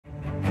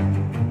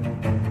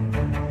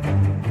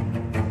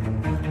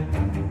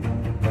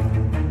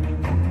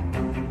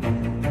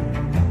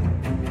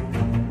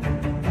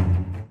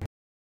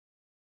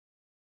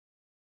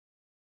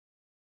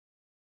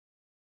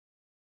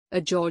a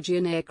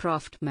Georgian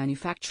aircraft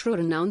manufacturer,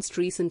 announced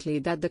recently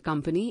that the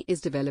company is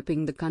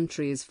developing the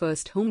country's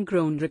first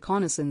homegrown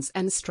reconnaissance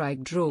and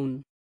strike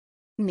drone.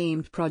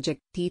 Named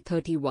Project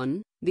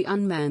T-31, the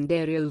unmanned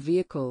aerial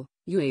vehicle,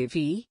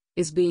 UAV,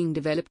 is being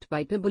developed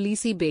by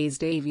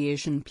Tbilisi-based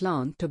aviation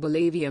plant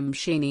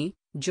TbilAviaMsheni,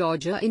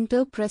 Georgia.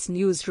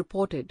 InterPressNews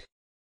reported.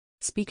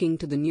 Speaking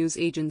to the news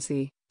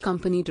agency,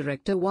 company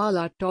director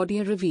Wala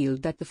Todia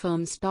revealed that the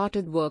firm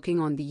started working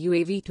on the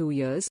UAV 2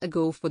 years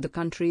ago for the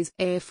country's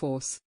Air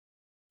Force.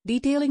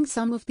 Detailing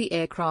some of the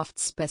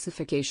aircraft's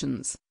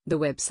specifications, the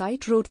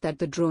website wrote that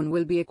the drone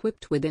will be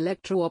equipped with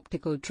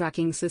electro-optical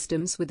tracking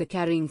systems with a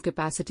carrying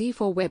capacity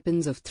for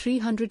weapons of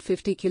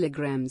 350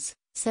 kilograms,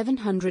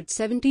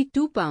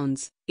 772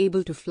 pounds,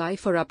 able to fly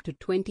for up to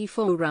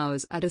 24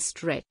 hours at a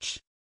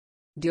stretch.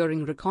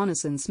 During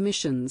reconnaissance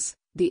missions,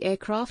 the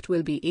aircraft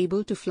will be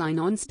able to fly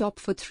non-stop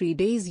for 3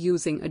 days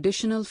using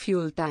additional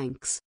fuel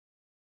tanks.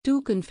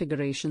 2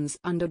 configurations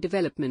under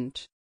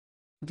development.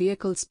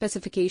 Vehicle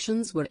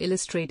specifications were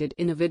illustrated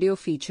in a video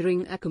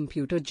featuring a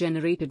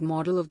computer-generated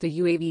model of the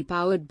UAV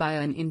powered by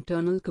an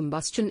internal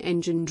combustion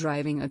engine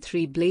driving a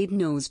 3-blade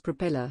nose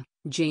propeller,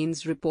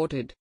 Janes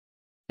reported.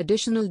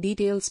 Additional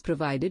details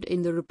provided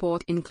in the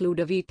report include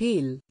a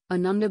VTOL,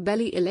 an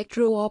underbelly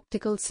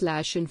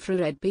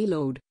electro-optical/infrared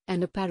payload,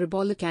 and a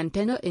parabolic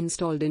antenna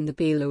installed in the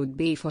payload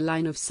bay for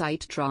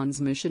line-of-sight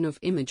transmission of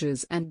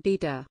images and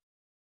data.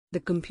 The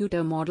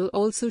computer model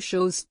also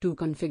shows 2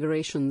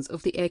 configurations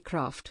of the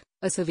aircraft,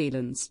 a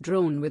surveillance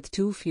drone with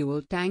 2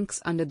 fuel tanks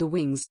under the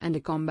wings and a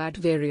combat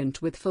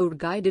variant with 4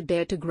 guided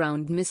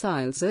air-to-ground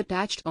missiles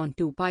attached on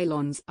 2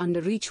 pylons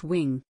under each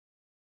wing.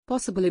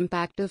 Possible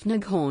impact of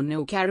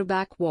Nagorno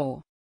Karabakh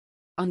war.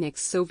 An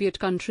ex-Soviet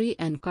country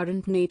and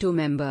current NATO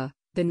member,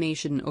 the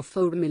nation of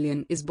 4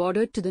 million is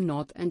bordered to the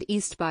north and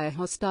east by a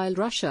hostile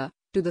Russia,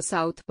 to the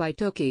south by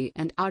Turkey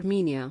and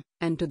Armenia,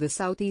 and to the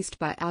southeast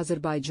by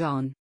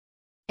Azerbaijan.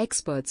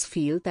 Experts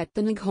feel that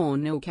the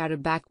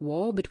Nagorno-Karabakh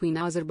war between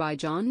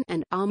Azerbaijan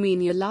and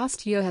Armenia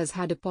last year has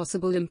had a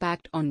possible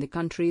impact on the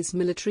country's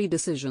military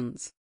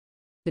decisions.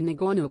 The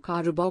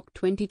Nagorno-Karabakh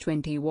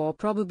 2020 war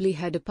probably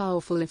had a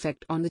powerful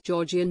effect on the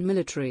Georgian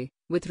military,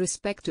 with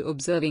respect to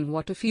observing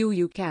what a few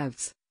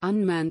UCAVs,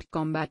 unmanned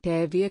combat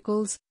air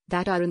vehicles,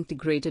 that are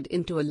integrated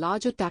into a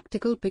larger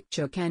tactical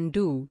picture can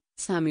do,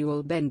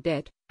 Samuel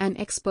Bendet, an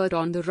expert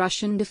on the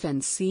Russian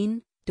defense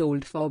scene,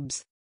 told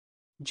Forbes.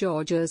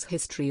 Georgia's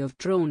history of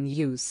drone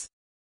use.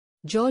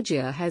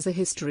 Georgia has a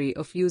history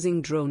of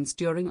using drones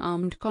during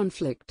armed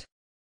conflict.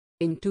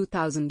 In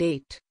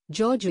 2008,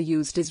 Georgia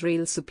used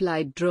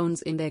Israel-supplied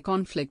drones in their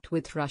conflict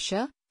with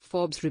Russia,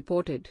 Forbes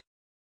reported.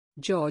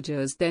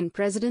 Georgia's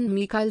then-President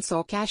Mikhail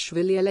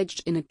Saakashvili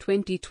alleged in a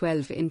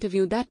 2012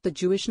 interview that the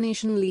Jewish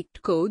nation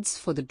leaked codes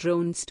for the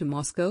drones to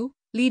Moscow,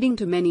 leading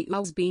to many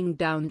UAVs being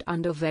downed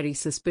under very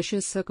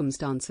suspicious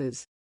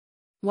circumstances.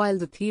 While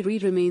the theory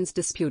remains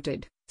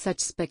disputed,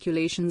 such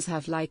speculations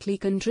have likely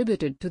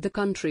contributed to the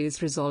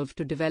country's resolve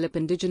to develop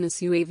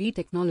indigenous UAV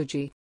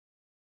technology.